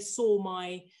designs. They saw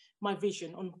my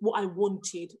vision on what I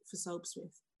wanted for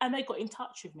Soapsmith, and they got in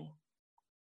touch with me.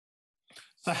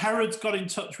 So Harrods got in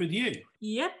touch with you?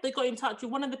 Yep, they got in touch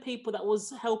with one of the people that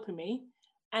was helping me,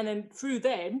 and then through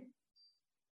them,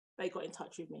 they got in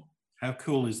touch with me. How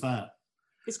cool is that?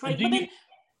 It's great, but then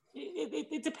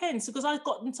it depends, because I've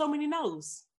gotten so many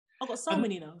no's. I've got so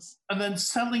many no's. And then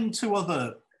selling to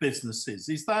other businesses,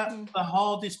 is that the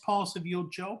hardest part of your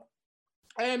job?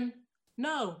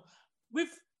 No. When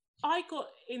I got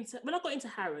into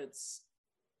Harrods,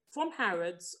 from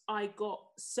Harrods, I got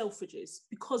Selfridges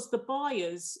because the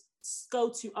buyers go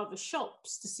to other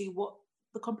shops to see what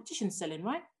the competition's selling,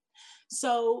 right?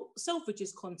 So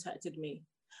Selfridges contacted me.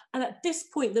 And at this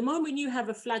point, the moment you have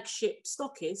a flagship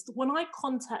stockist, when I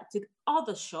contacted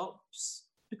other shops,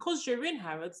 because you're in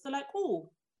Harrods, they're like,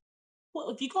 oh, what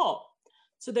have you got?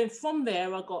 So then from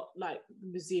there, I got like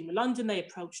Museum of London, they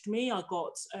approached me. I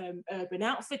got Urban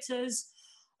Outfitters.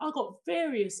 I got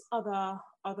various other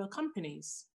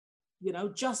companies, you know,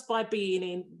 just by being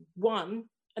in one.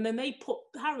 And then they put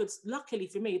Harrods, luckily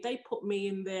for me, they put me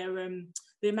in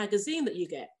their magazine that you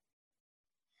get.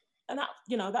 And that,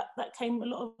 you know, that came a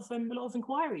lot of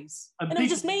inquiries. And it was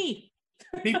just me.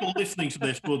 People listening to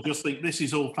this will just think this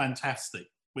is all fantastic,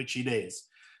 which it is.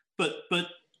 But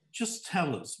just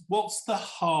tell us, what's the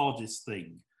hardest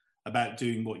thing about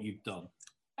doing what you've done?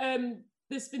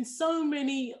 There's been so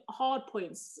many hard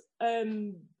points.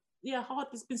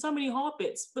 There's been so many hard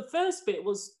bits. The first bit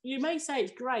was, you may say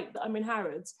it's great that I'm in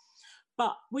Harrods,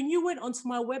 but when you went onto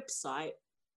my website,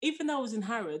 even though I was in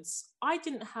Harrods, I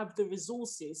didn't have the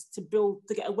resources to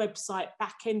get a website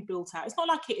back end built out. It's not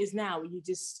like it is now, where you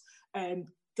just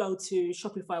go to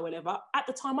Shopify or whatever. At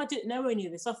the time, I didn't know any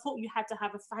of this. I thought you had to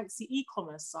have a fancy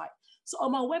e-commerce site. So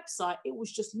on my website, it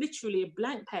was just literally a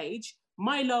blank page,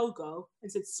 my logo,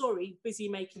 and said, sorry, busy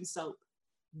making soap.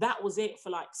 That was it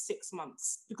for like 6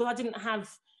 months, because I didn't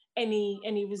have any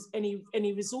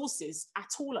resources at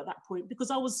all at that point,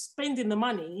 because I was spending the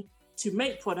money to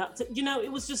make product. You know,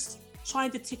 it was just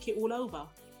trying to tick it all over.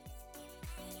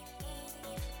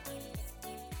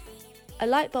 A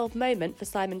light bulb moment for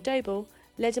Simon Doble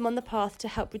led him on the path to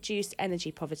help reduce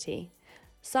energy poverty.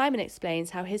 Simon explains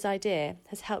how his idea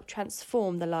has helped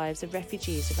transform the lives of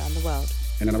refugees around the world.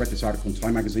 And then I read this article in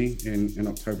Time magazine in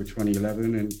October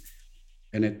 2011,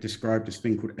 and it described this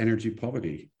thing called energy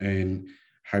poverty and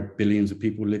how billions of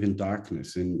people live in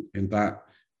darkness. And that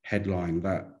headline,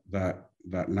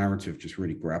 that narrative just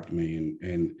really grabbed me.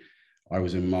 And I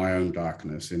was in my own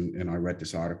darkness, and I read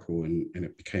this article, and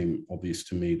it became obvious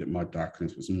to me that my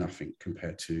darkness was nothing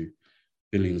compared to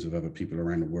billions of other people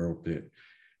around the world that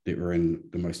were in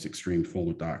the most extreme form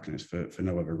of darkness for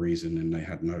no other reason, and they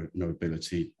had no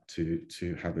ability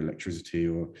to have electricity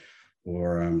or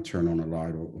turn on a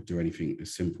light or do anything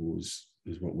as simple as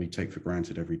what we take for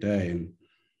granted every day.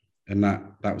 And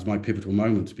that was my pivotal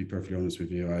moment, to be perfectly honest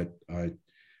with you. I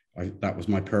that was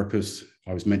my purpose.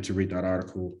 I was meant to read that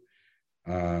article.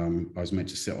 I was meant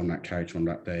to sit on that couch on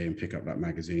that day and pick up that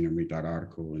magazine and read that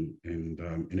article,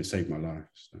 and it saved my life.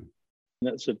 So.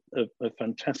 That's a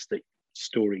fantastic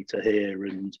story to hear,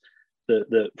 and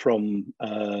that from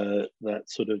that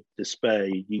sort of despair,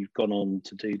 you've gone on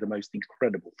to do the most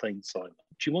incredible thing, Simon.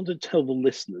 Do you want to tell the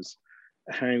listeners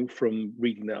how, from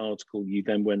reading that article, you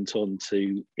then went on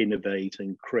to innovate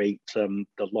and create the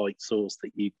light source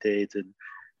that you did, and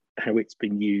how it's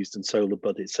been used in Solar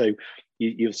Buddy? So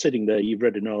you're sitting there, you've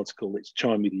read an article, it's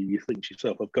chiming with you, you think to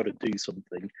yourself, I've got to do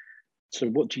something. So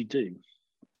what do you do?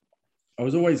 I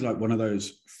was always like one of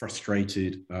those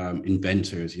frustrated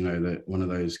inventors, you know, that one of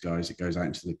those guys that goes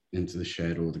out into the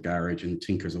shed or the garage and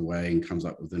tinkers away and comes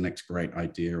up with the next great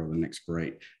idea or the next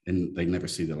great, and they never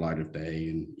see the light of day.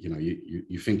 And, you know,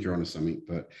 you think you're onto something,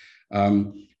 but,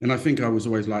 and I think I was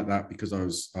always like that because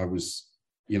I was,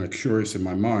 you know, curious in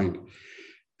my mind,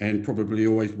 and probably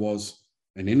always was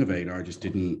an innovator. I just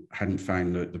hadn't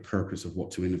found the purpose of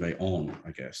what to innovate on,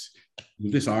 I guess.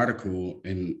 This article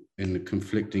in the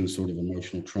conflicting sort of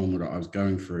emotional trauma that I was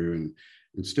going through,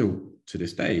 and still to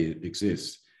this day it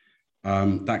exists,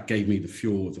 that gave me the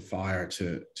fuel, the fire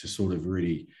to sort of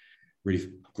really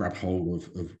grab hold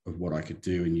of what I could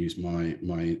do and use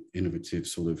my innovative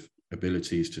sort of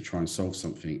abilities to try and solve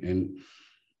something. And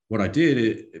what I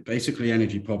did, basically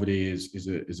energy poverty is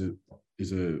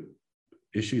a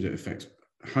issue that affects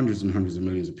hundreds and hundreds of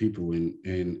millions of people.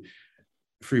 And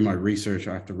through my research,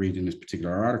 after reading this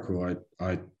particular article,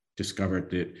 I discovered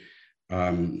that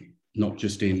not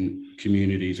just in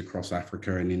communities across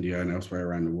Africa and India and elsewhere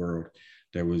around the world,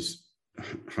 there was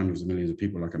hundreds of millions of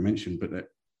people, like I mentioned, but that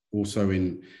also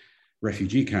in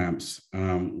refugee camps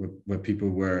where people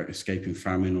were escaping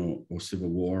famine or civil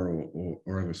war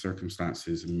or other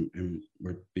circumstances and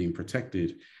were being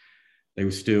protected, there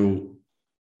was still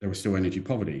energy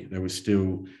poverty. There was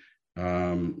still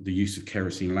the use of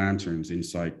kerosene lanterns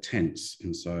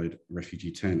inside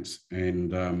refugee tents.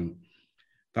 And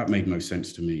that made no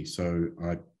sense to me. So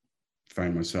I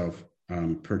found myself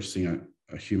purchasing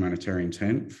a humanitarian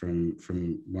tent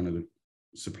from one of the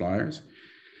suppliers.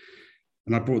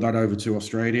 I brought that over to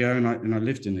Australia, and I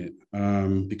lived in it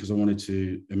because I wanted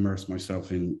to immerse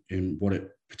myself in what it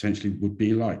potentially would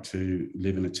be like to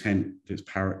live in a tent that's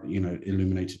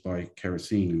illuminated by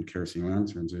kerosene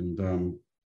lanterns.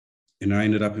 And I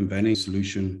ended up inventing a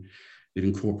solution that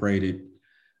incorporated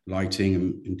lighting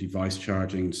and device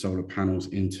charging, solar panels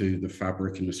into the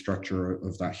fabric and the structure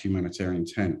of that humanitarian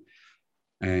tent.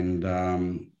 And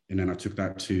then I took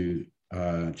that to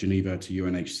Geneva, to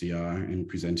UNHCR, and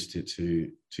presented it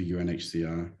to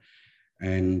UNHCR,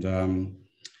 and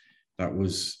that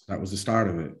was the start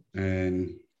of it.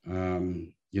 And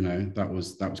that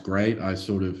was great. I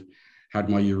sort of had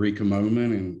my eureka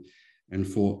moment and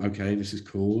thought, okay, this is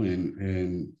cool,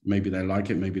 and maybe they like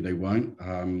it, maybe they won't,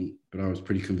 but I was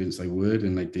pretty convinced they would,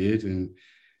 and they did. And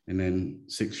then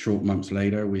 6 short months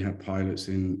later, we had pilots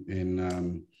in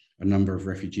a number of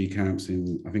refugee camps,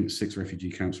 I think 6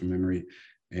 refugee camps from memory,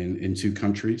 in 2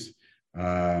 countries,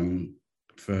 in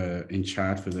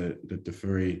Chad for the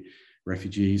Darfuri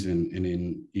refugees, and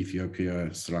in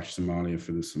Ethiopia/Somalia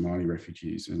for the Somali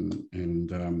refugees, and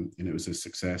it was a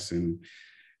success, and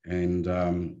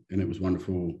it was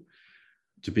wonderful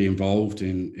to be involved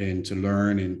and to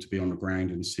learn and to be on the ground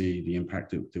and see the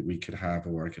impact that we could have,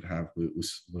 or I could have,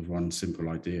 with one simple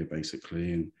idea,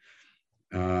 basically.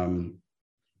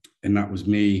 And that was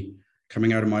me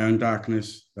coming out of my own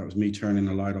darkness. That was me turning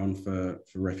the light on for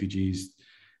refugees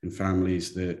and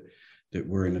families that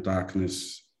were in the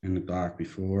darkness, in the dark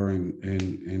before.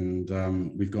 And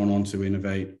we've gone on to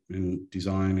innovate and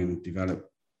design and develop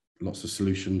lots of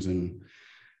solutions, and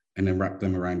then wrap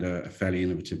them around a fairly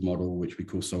innovative model, which we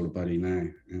call Solar Buddy now.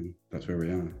 And that's where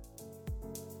we are.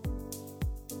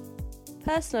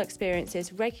 Personal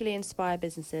experiences regularly inspire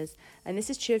businesses, and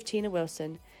this is true of Tina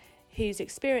Wilson, whose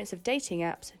experience of dating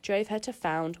apps drove her to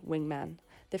found Wingman,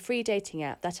 the free dating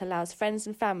app that allows friends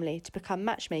and family to become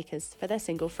matchmakers for their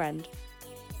single friend.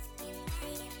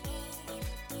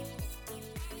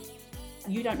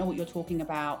 You don't know what you're talking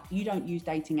about. You don't use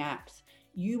dating apps.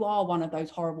 You are one of those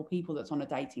horrible people that's on a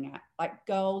dating app. Like,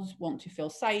 girls want to feel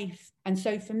safe. And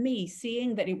so for me,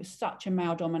 seeing that it was such a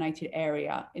male-dominated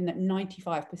area, in that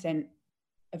 95%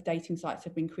 of dating sites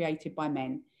have been created by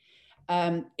men,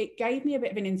 it gave me a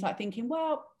bit of an insight, thinking,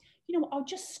 well, I'll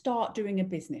just start doing a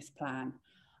business plan.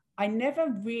 I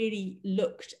never really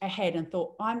looked ahead and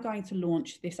thought, I'm going to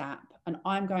launch this app and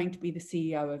I'm going to be the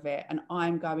CEO of it, and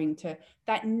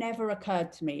that never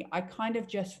occurred to me. I kind of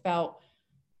just felt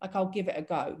like, I'll give it a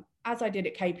go. As I did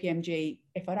at KPMG,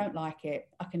 if I don't like it,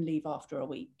 I can leave after a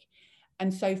week.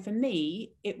 And so for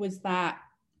me, it was that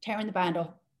tearing the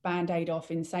band-aid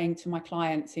off, in saying to my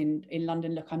clients in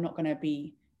London, look, I'm not going to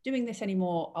be doing this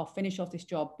anymore. I'll finish off this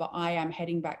job, but I am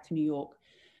heading back to New York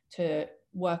to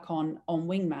work on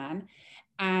Wingman.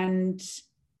 And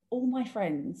all my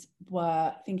friends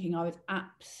were thinking I was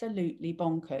absolutely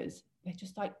bonkers. They're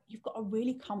just like, you've got a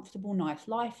really comfortable, nice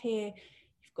life here.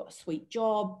 You've got a sweet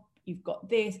job. You've got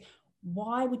this.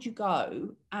 Why would you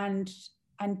go and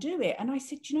do it? And I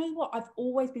said, you know what? I've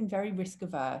always been very risk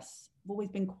averse. I've always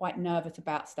been quite nervous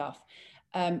about stuff.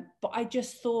 But I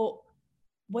just thought,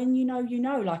 when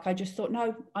I just thought,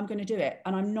 no, I'm going to do it.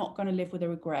 And I'm not going to live with a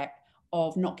regret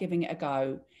of not giving it a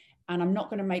go. And I'm not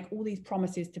going to make all these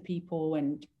promises to people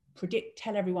and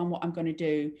tell everyone what I'm going to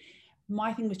do.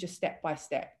 My thing was just step by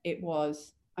step. It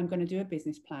was, I'm going to do a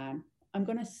business plan. I'm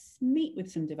going to meet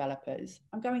with some developers.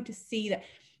 I'm going to see that.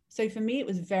 So for me, it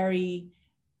was very,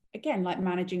 again, like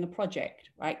managing a project,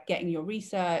 right? Getting your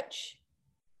research,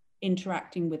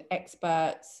 interacting with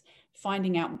experts,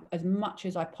 finding out as much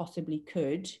as I possibly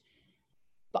could.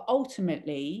 But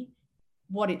ultimately,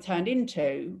 what it turned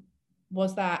into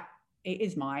was that it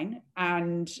is mine.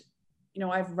 And,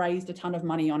 I've raised a ton of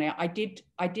money on it. I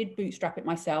did bootstrap it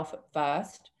myself at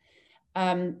first.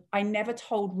 I never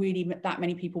told really that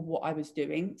many people what I was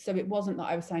doing. So it wasn't that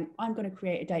I was saying, I'm going to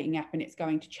create a dating app and it's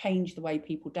going to change the way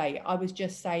people date. I was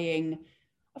just saying,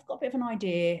 I've got a bit of an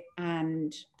idea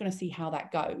and I'm going to see how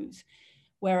that goes.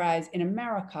 Whereas in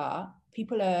America,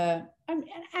 people are,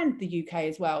 and the UK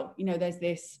as well, there's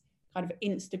this kind of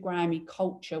Instagram-y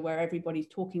culture where everybody's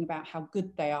talking about how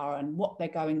good they are and what they're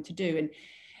going to do.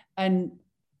 And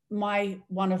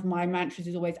one of my mantras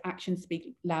is always, actions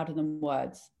speak louder than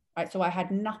words. Right? So I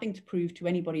had nothing to prove to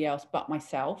anybody else but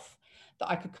myself that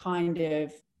I could kind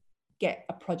of get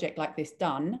a project like this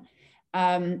done.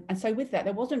 And so with that,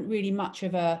 there wasn't really much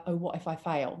of what if I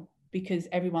fail? Because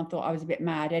everyone thought I was a bit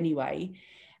mad anyway.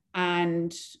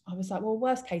 And I was like, well,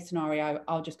 worst case scenario,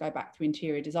 I'll just go back to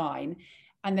interior design.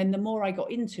 And then the more I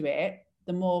got into it,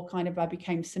 the more kind of I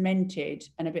became cemented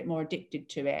and a bit more addicted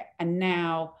to it. And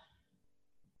now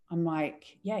I'm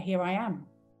like, yeah, here I am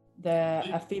they're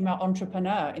a female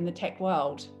entrepreneur in the tech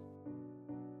world.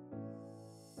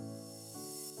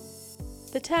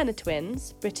 The Turner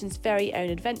twins, Britain's very own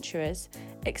adventurers,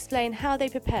 explain how they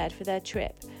prepared for their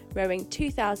trip, rowing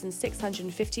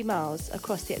 2,650 miles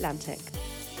across the Atlantic.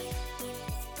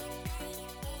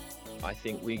 I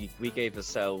think we gave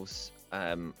ourselves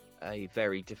a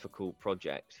very difficult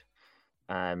project,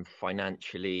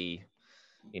 financially,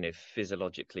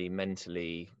 physiologically,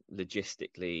 mentally,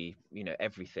 logistically,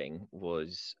 everything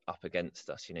was up against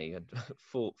us. You had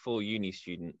four uni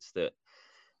students that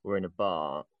were in a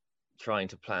bar trying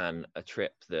to plan a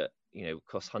trip that,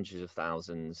 cost hundreds of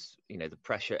thousands, the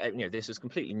pressure, this was a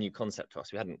completely new concept to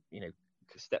us. We hadn't,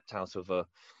 stepped out of a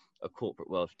corporate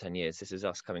world for 10 years. This is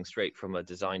us coming straight from a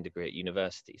design degree at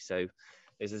university. So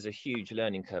this is a huge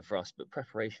learning curve for us, but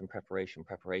preparation,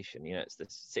 it's the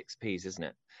 6 Ps, isn't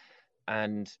it?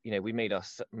 And, we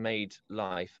made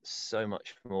life so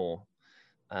much more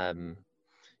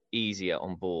easier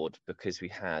on board because we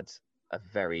had a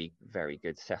very, very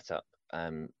good setup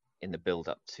in the build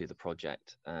up to the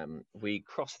project. We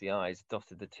crossed the I's,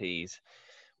 dotted the T's.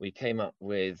 We came up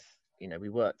with, we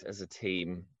worked as a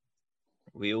team.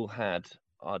 We all had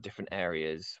our different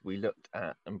areas. We looked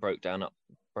at and broke down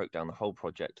the whole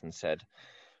project and said,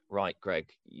 right, Greg,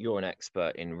 you're an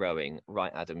expert in rowing.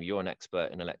 Right, Adam, you're an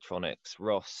expert in electronics.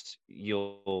 Ross,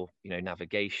 you're,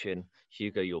 navigation.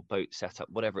 Hugo, your boat setup,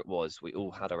 whatever it was, we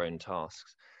all had our own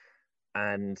tasks.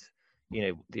 And,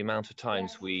 the amount of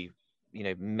times we,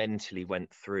 mentally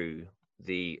went through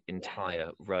the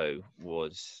entire row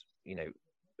was,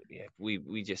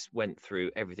 we just went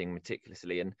through everything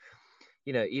meticulously. And,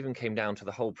 even came down to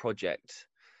the whole project,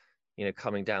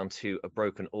 coming down to a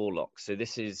broken oar lock. So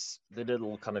this is the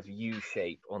little kind of U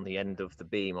shape on the end of the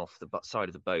beam off the side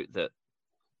of the boat that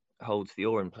holds the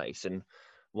oar in place. And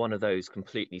one of those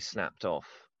completely snapped off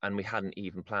and we hadn't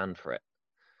even planned for it.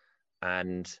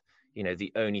 And,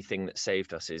 the only thing that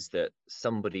saved us is that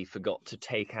somebody forgot to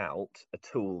take out a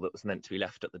tool that was meant to be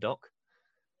left at the dock.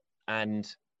 And,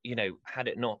 had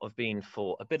it not have been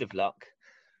for a bit of luck,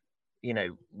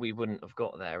 we wouldn't have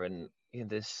got there. And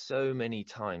there's so many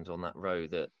times on that row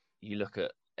that you look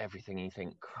at everything and you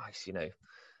think, Christ,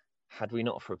 had we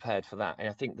not prepared for that? And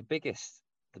I think the biggest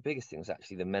thing was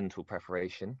actually the mental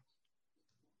preparation.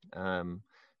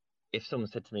 If someone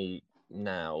said to me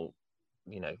now,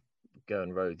 go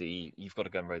and row you've got to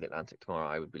go and row the Atlantic tomorrow,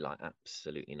 I would be like,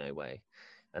 absolutely no way.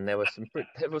 And there were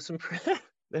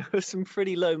some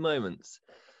pretty low moments,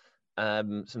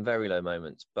 some very low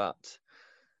moments, but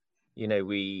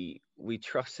we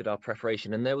trusted our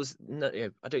preparation, and there was no,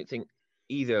 I don't think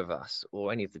either of us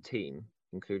or any of the team,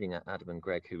 including Adam and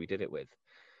Greg, who we did it with,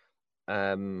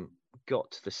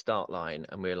 got to the start line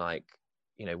and we were like,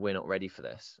 we're not ready for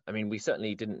this. I mean, we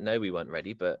certainly didn't know we weren't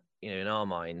ready, but in our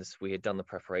minds we had done the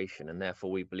preparation and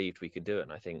therefore we believed we could do it.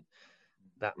 And I think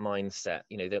that mindset,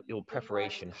 that your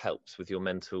preparation helps with your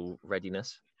mental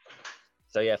readiness.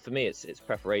 So yeah, for me it's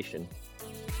preparation.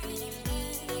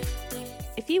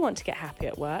 If you want to get happy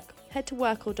at work, head to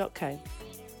workall.co.